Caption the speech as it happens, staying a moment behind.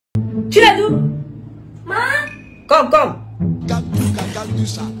Chinedu! Ma? Come.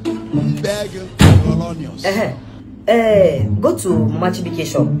 Go to Iamdikeh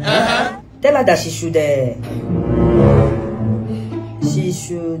shop. Tell her that she should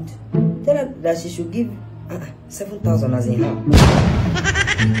give 7,000 as in her.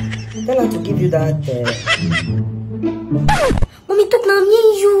 Tell her to give you that. Mommy, talk now, me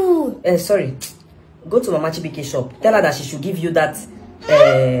and you. Sorry. Go to Iamdikeh shop. Tell her that she should give you that.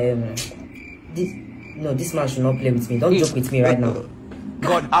 This man should not play with me. Don't joke with me right now.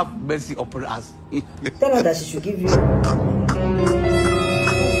 God have mercy upon us. Tell her that she should give you.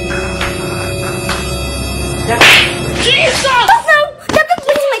 Jesus! Stop now! You're not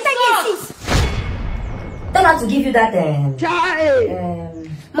wasting my time here, sis. Tell her to give you that.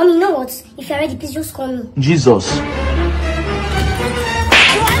 Mommy, you know what? If you're ready, please just call me. Jesus. Have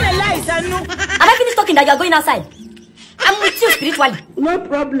I finished talking that you're going outside? I'm with you spiritually. No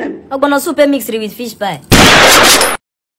problem. I'm gonna super mix it with fish pie.